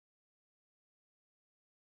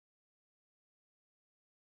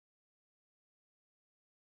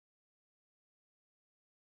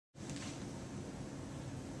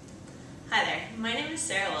Hi there, my name is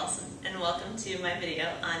Sarah Wilson and welcome to my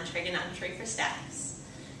video on trigonometry for statics.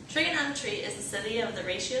 Trigonometry is the study of the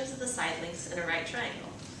ratios of the side lengths in a right triangle.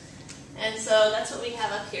 And so that's what we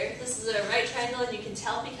have up here. This is a right triangle and you can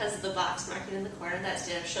tell because of the box marking in the corner that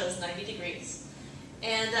shows 90 degrees.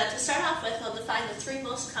 And to start off with, we'll define the three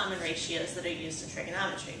most common ratios that are used in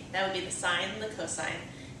trigonometry. That would be the sine, the cosine,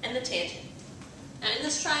 and the tangent. Now in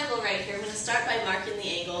this triangle right here, I'm going to start by marking the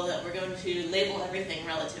angle that we're going to label everything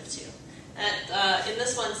relative to. In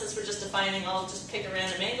this one, since we're just defining, I'll just pick a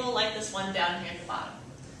random angle like this one down here at the bottom.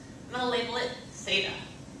 I'm going to label it theta.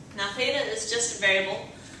 Now theta is just a variable,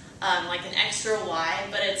 like an x or a y,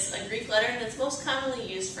 but it's a Greek letter and it's most commonly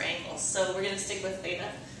used for angles, so we're going to stick with theta,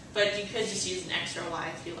 but you could just use an x or a y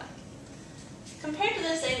if you like. Compared to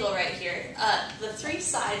this angle right here, the three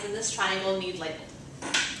sides in this triangle need labeling.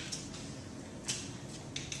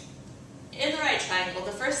 In the right triangle,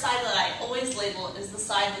 the first side that I always label is the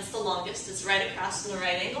side that's the longest. It's right across from the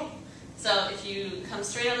right angle. So if you come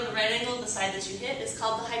straight out of the right angle, the side that you hit is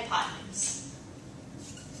called the hypotenuse.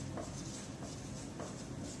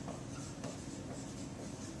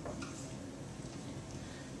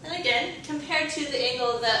 And again, compared to the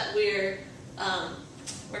angle that we're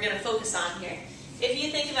going to focus on here, if you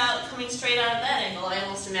think about coming straight out of that angle, I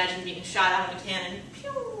almost imagine being shot out of a cannon.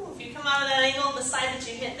 Pew! If you come out of that angle, the side that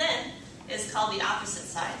you hit then is called the opposite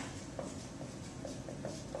side.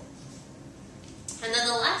 And then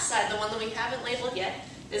the last side, the one that we haven't labeled yet,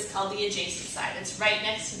 is called the adjacent side. It's right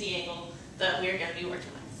next to the angle that we're going to be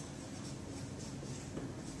working with.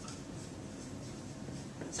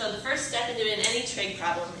 So the first step in doing any trig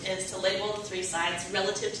problem is to label the three sides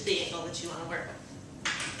relative to the angle that you want to work with.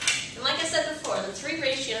 And like I said before, the three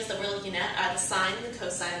ratios that we're looking at are the sine, the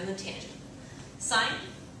cosine, and the tangent. Sine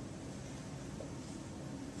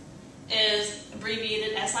is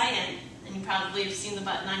abbreviated SIN, and you probably have seen the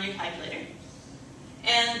button on your calculator.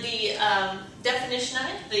 And the definition of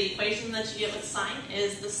it, the equation that you get with sine,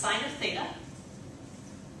 is the sine of theta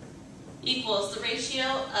equals the ratio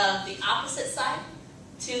of the opposite side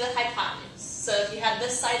to the hypotenuse. So if you had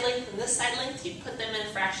this side length and this side length, you'd put them in a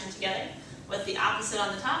fraction together with the opposite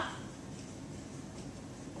on the top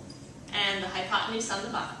and the hypotenuse on the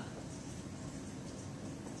bottom.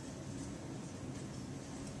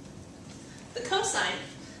 The cosine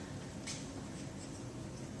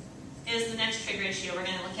is the next trig ratio we're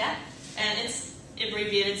going to look at, and it's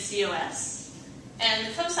abbreviated COS. And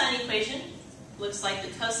the cosine equation looks like the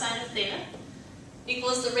cosine of theta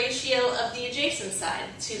equals the ratio of the adjacent side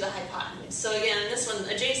to the hypotenuse. So again, this one,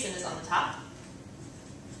 adjacent is on the top,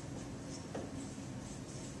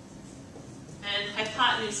 and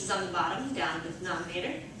hypotenuse is on the bottom, down in the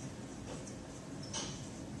denominator.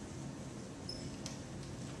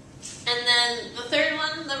 And then the third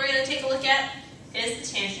one that we're going to take a look at is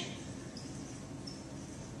the tangent.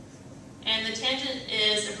 And the tangent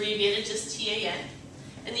is abbreviated just TAN.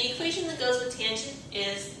 And the equation that goes with tangent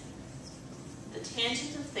is the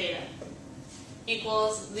tangent of theta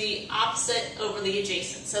equals the opposite over the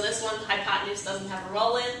adjacent. So this one, hypotenuse, doesn't have a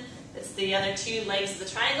roll in. It's the other two legs of the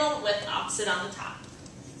triangle with opposite on the top.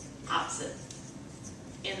 Opposite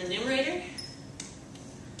in the numerator,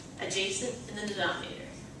 adjacent in the denominator.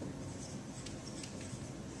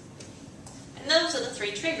 And those are the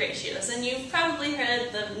three trig ratios, and you've probably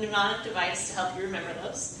heard the mnemonic device to help you remember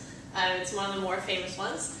those. It's one of the more famous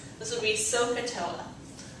ones. This would be SOHCAHTOA.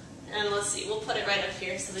 And let's see, we'll put it right up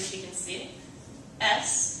here so that you can see it.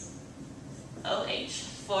 S-O-H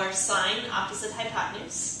for sine, opposite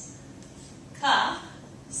hypotenuse. CA,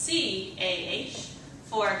 C-A-H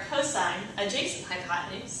for cosine, adjacent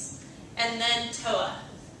hypotenuse. And then TOA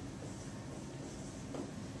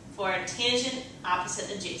for tangent,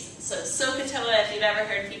 opposite, adjacent. So SOHCAHTOA, if you've ever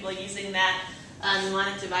heard people using that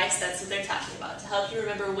mnemonic device, that's what they're talking about, to help you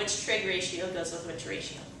remember which trig ratio goes with which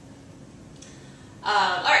ratio.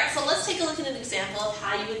 Alright, so let's take a look at an example of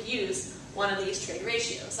how you would use one of these trig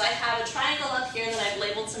ratios. I have a triangle up here that I've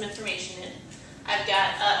labeled some information in. I've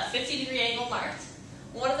got a 50-degree angle marked.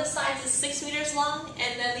 One of the sides is 6 meters long,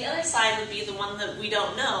 and then the other side would be the one that we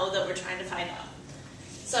don't know that we're trying to find out.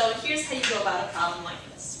 So here's how you go about a problem like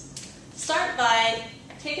this. Start by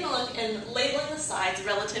taking a look and labeling the sides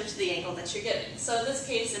relative to the angle that you're given. So in this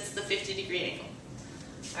case, it's the 50-degree angle.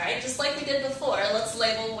 Alright, just like we did before, let's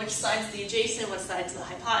label which side's the adjacent, what side's the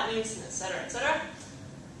hypotenuse, and etc., etc.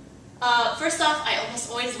 First off, I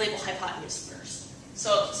almost always label hypotenuse first.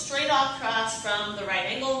 So straight across from the right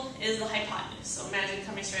angle is the hypotenuse. So imagine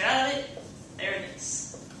coming straight out of it, there it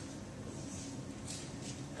is.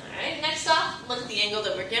 Alright, next off, look at the angle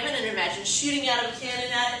that we're given and imagine shooting out of a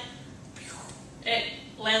cannon at it. It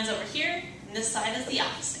lands over here, and this side is the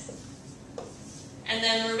opposite. And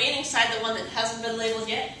then the remaining side, the one that hasn't been labeled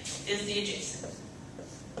yet, is the adjacent.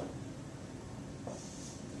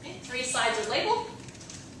 Okay, 3 sides are labeled.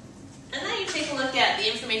 And now you take a look at the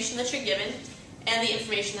information that you're given and the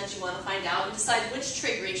information that you want to find out and decide which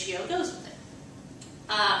trig ratio goes with it.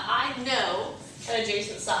 I know an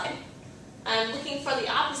adjacent side. I'm looking for the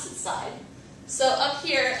opposite side. So up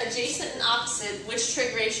here, adjacent and opposite, which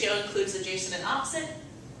trig ratio includes adjacent and opposite?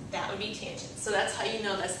 That would be tangent. So that's how you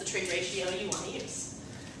know that's the trig ratio you want to use.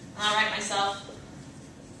 I'll write myself,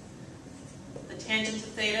 the tangent of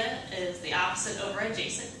theta is the opposite over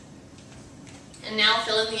adjacent. And now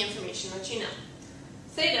fill in the information that you know.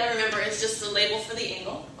 Theta, remember, is just a label for the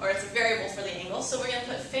angle, or it's a variable for the angle, so we're going to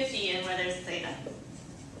put 50 in where there's theta.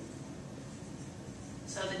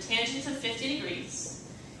 So the tangent of 50 degrees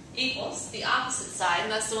equals the opposite side,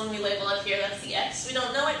 and that's the one we label up here, that's the x. We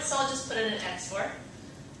don't know it, so I'll just put in an x for it.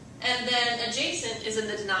 And then adjacent is in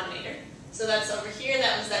the denominator. So that's over here,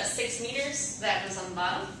 that was that 6 meters, that goes on the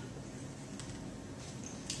bottom.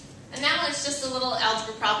 And now it's just a little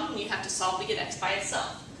algebra problem you have to solve to get x by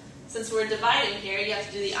itself. Since we're dividing here, you have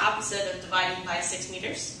to do the opposite of dividing by 6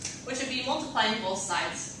 meters, which would be multiplying both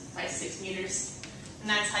sides by 6 meters, and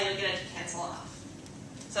that's how you'll get it to cancel off.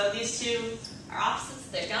 So these two are opposites,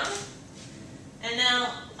 they're gone. And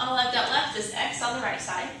now all I've got left is x on the right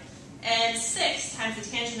side, and 6 times the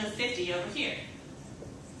tangent of 50 over here.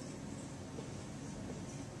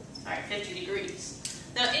 All right, 50 degrees.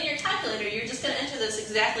 Now in your calculator, you're just going to enter this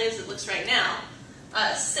exactly as it looks right now.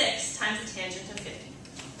 6 times the tangent of 50.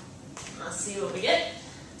 Let's see what we get.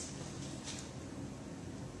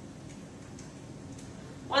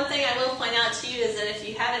 One thing I will point out to you is that if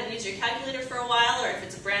you haven't used your calculator for a while, or if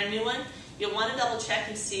it's a brand new one, you'll want to double check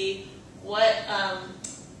and see what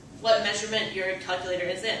measurement your calculator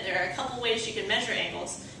is in. There are a couple ways you can measure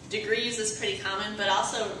angles. Degrees is pretty common, but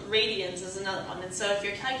also radians is another one. And so if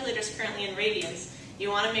your calculator is currently in radians, you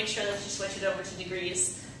want to make sure that you switch it over to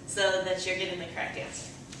degrees so that you're getting the correct answer.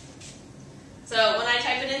 So when I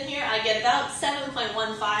type it in here, I get about 7.15.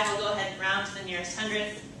 I'll go ahead and round to the nearest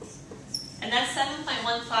hundredth. And that's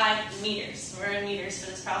 7.15 meters. We're in meters for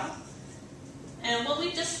this problem. And what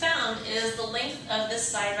we've just found is the length of this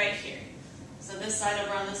side right here. So this side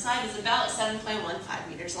over on this side is about 7.15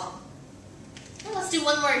 meters long. Now let's do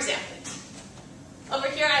one more example. Over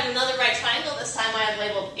here I have another right triangle. This time I have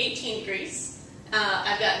labeled 18 degrees.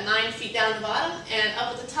 I've got 9 feet down the bottom, and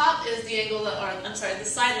up at the top is the angle that, or I'm sorry, the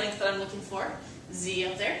side length that I'm looking for, z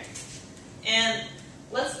up there. And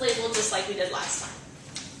let's label just like we did last time.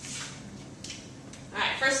 All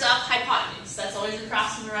right, first off, hypotenuse. That's always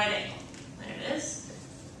across from the right angle. There it is,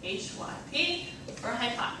 HYP, or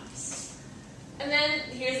hypotenuse. And then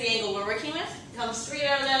here's the angle we're working with. It comes straight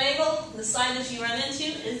out of that angle. The side that you run into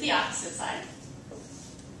is the opposite side.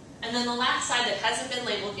 And then the last side that hasn't been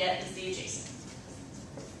labeled yet is the adjacent.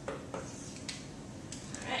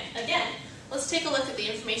 Alright, again, let's take a look at the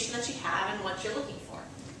information that you have and what you're looking for.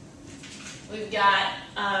 We've got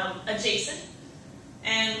adjacent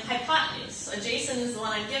and hypotenuse. Adjacent is the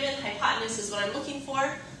one I'm given, hypotenuse is what I'm looking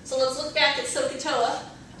for. So let's look back at SOHCAHTOA.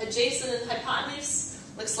 Adjacent and hypotenuse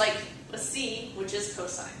looks like a C, which is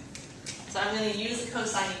cosine. So I'm going to use the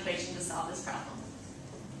cosine equation to solve this problem.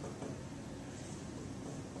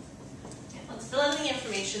 Okay, let's fill in the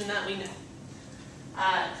information that we know.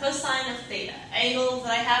 Cosine of theta. Angle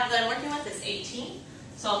that I have that I'm working with is 18.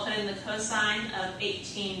 So I'll put in the cosine of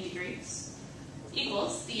 18 degrees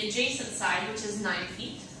equals the adjacent side, which is 9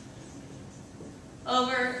 feet,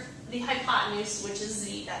 over the hypotenuse, which is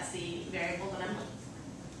z. That's the variable that I'm looking for.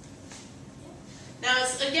 Now,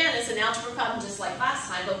 it's an algebra problem just like last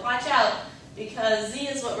time, but watch out because z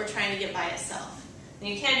is what we're trying to get by itself. And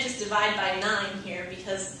you can't just divide by 9 here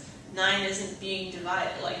because 9 isn't being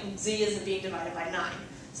divided, like z isn't being divided by 9.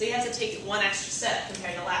 So you have to take one extra step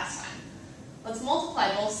compared to last time. Let's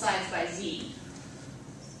multiply both sides by z.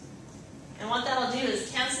 And what that'll do is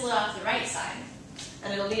cancel it off the right side.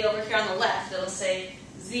 And it'll be over here on the left. It'll say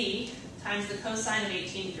z times the cosine of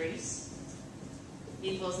 18 degrees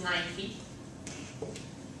equals 9 feet.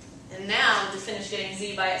 And now, to finish getting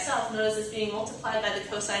z by itself, notice it's being multiplied by the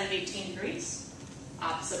cosine of 18 degrees.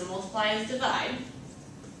 Opposite of multiply is divide.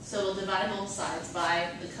 So we'll divide both sides by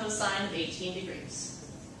the cosine of 18 degrees.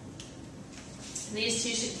 And these two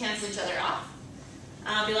should cancel each other off.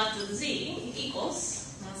 I'll be left with z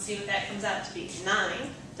equals, let's see what that comes out to be, 9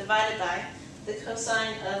 divided by the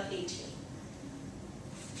cosine of 18.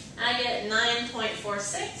 I get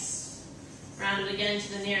 9.46, rounded again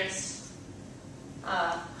to the nearest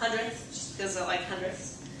hundredth, just because I like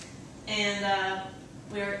hundredths. And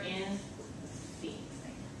we're in feet.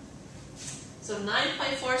 So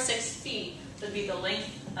 9.46 feet would be the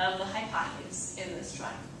length of the hypotenuse in this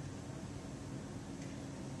triangle.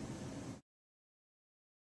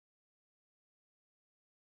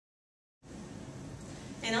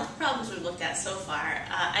 In all the problems we've looked at so far,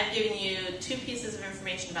 I've given you two pieces of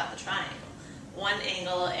information about the triangle, one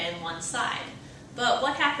angle and one side. But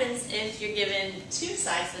what happens if you're given two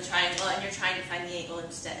sides of the triangle and you're trying to find the angle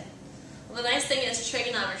instead? Well, the nice thing is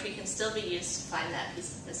trigonometry can still be used to find that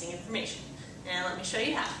piece of missing information. And let me show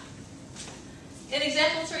you how. In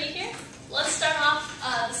example 3 here, let's start off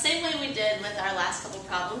the same way we did with our last couple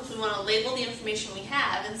problems. We want to label the information we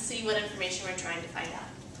have and see what information we're trying to find out.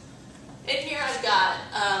 In here I've got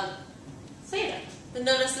theta. But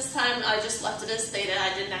notice this time I just left it as theta.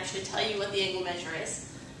 I didn't actually tell you what the angle measure is.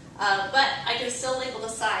 But I can still label the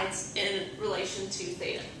sides in relation to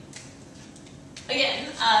theta. Again,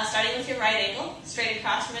 starting with your right angle, straight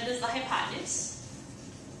across from it is the hypotenuse.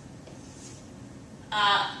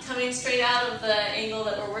 Coming straight out of the angle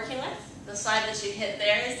that we're working with, the side that you hit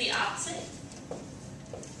there is the opposite.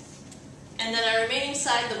 And then our remaining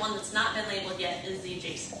side, the one that's not been labeled yet, is the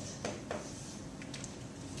adjacent.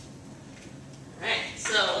 Alright,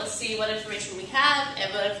 so let's see what information we have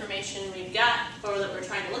and what information we've got or that we're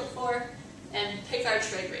trying to look for, and pick our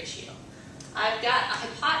trig ratio. I've got a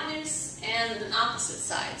hypotenuse and an opposite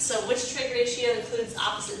side. So which trig ratio includes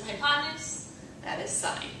opposite and hypotenuse? That is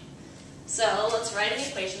sine. So let's write an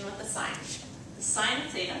equation with the sine. The sine of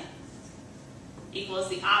theta equals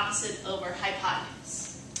the opposite over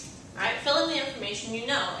hypotenuse. Alright, fill in the information you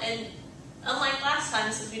know. And unlike last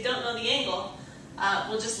time, since we don't know the angle,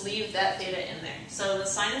 we'll just leave that theta in there. So the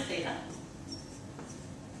sine of theta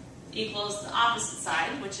equals the opposite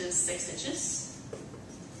side, which is 6 inches,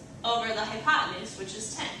 over the hypotenuse, which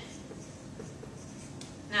is 10.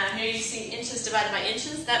 Now here you see inches divided by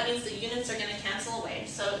inches. That means the units are going to cancel away.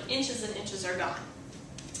 So inches and inches are gone.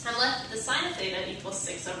 I'm left with the sine of theta equals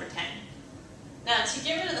 6 over 10. Now to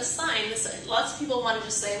get rid of the sine, lots of people want to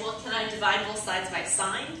just say, well, can I divide both sides by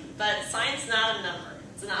sine? But sine's not a number.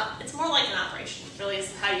 It's more like an operation, really,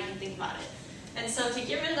 is how you can think about it. And so to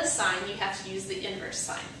get rid of the sine, you have to use the inverse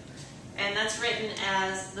sine. And that's written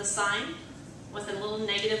as the sine with a little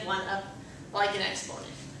negative 1 up like an exponent.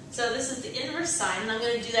 So this is the inverse sine, and I'm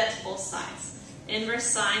going to do that to both sides. Inverse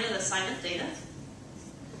sine of the sine of theta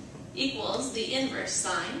equals the inverse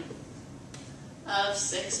sine of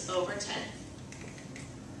 6 over 10.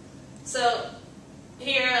 So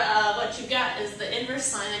here, what you've got is the inverse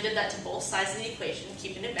sine. I did that to both sides of the equation,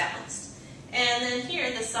 keeping it balanced. And then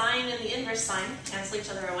here, the sine and the inverse sine cancel each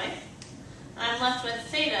other away. I'm left with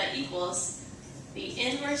theta equals the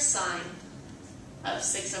inverse sine of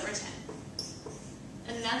 6 over 10.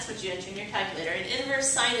 And that's what you enter in your calculator. An inverse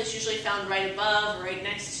sine is usually found right above or right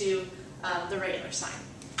next to the regular sine.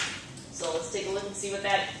 So let's take a look and see what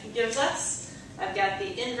that gives us. I've got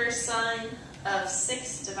the inverse sine of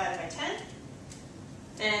 6 divided by 10.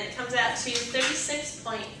 And it comes out to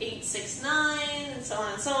 36.869, and so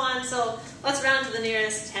on and so on. So let's round to the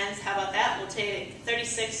nearest tens. How about that? We'll take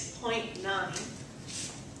 36.9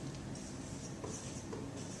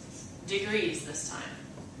 degrees this time.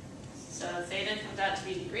 So theta comes out to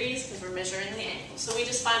be degrees because we're measuring the angle. So we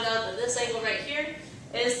just found out that this angle right here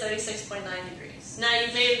is 36.9 degrees. Now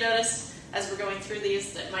you may have noticed as we're going through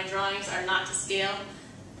these that my drawings are not to scale.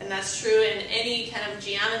 And that's true in any kind of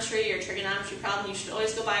geometry or trigonometry problem. You should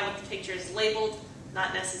always go by what the picture is labeled,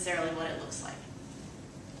 not necessarily what it looks like.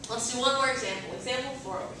 Let's do one more example. Example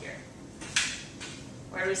 4 over here.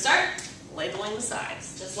 Where do we start? Labeling the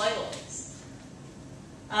sides, just like always.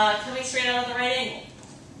 Coming straight out of the right angle,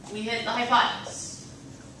 we hit the hypotenuse.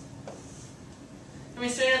 Coming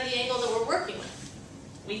straight out of the angle that we're working with,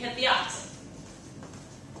 we hit the opposite.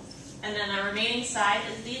 And then our remaining side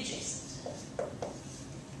is the adjacent.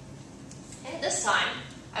 And this time,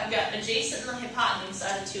 I've got adjacent and the hypotenuse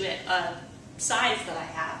are the two sides that I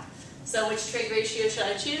have. So which trig ratio should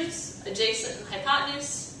I choose? Adjacent and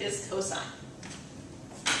hypotenuse is cosine.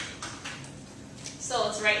 So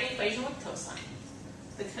let's write an equation with cosine.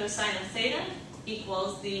 The cosine of theta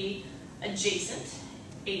equals the adjacent,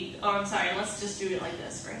 let's just do it like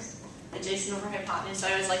this first. Adjacent over hypotenuse.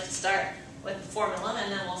 I always like to start with the formula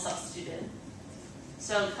and then we'll substitute in.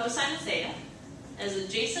 So cosine of theta is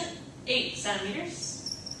adjacent 8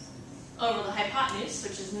 centimeters over the hypotenuse,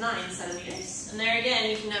 which is 9 centimeters. And there again,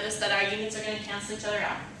 you can notice that our units are going to cancel each other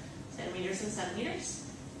out. Centimeters and centimeters.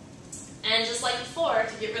 And just like before,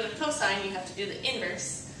 to get rid of cosine, you have to do the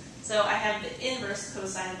inverse. So I have the inverse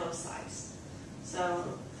cosine of both sides.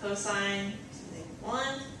 So cosine to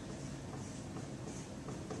 -1,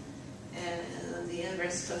 and then the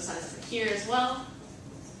inverse cosine over here as well.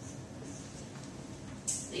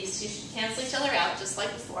 The these two should cancel each other out just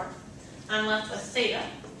like before. I'm left with theta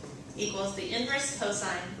equals the inverse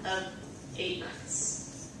cosine of 8/9.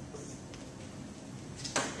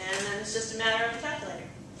 And then it's just a matter of a calculator.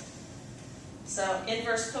 So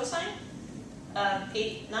inverse cosine of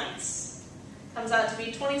 8/9 comes out to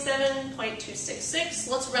be 27.266.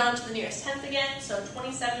 Let's round to the nearest tenth again, so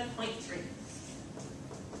 27.3.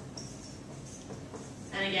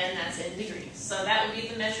 And again, that's in degrees. So that would be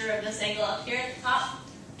the measure of this angle up here at the top,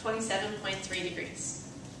 27.3 degrees.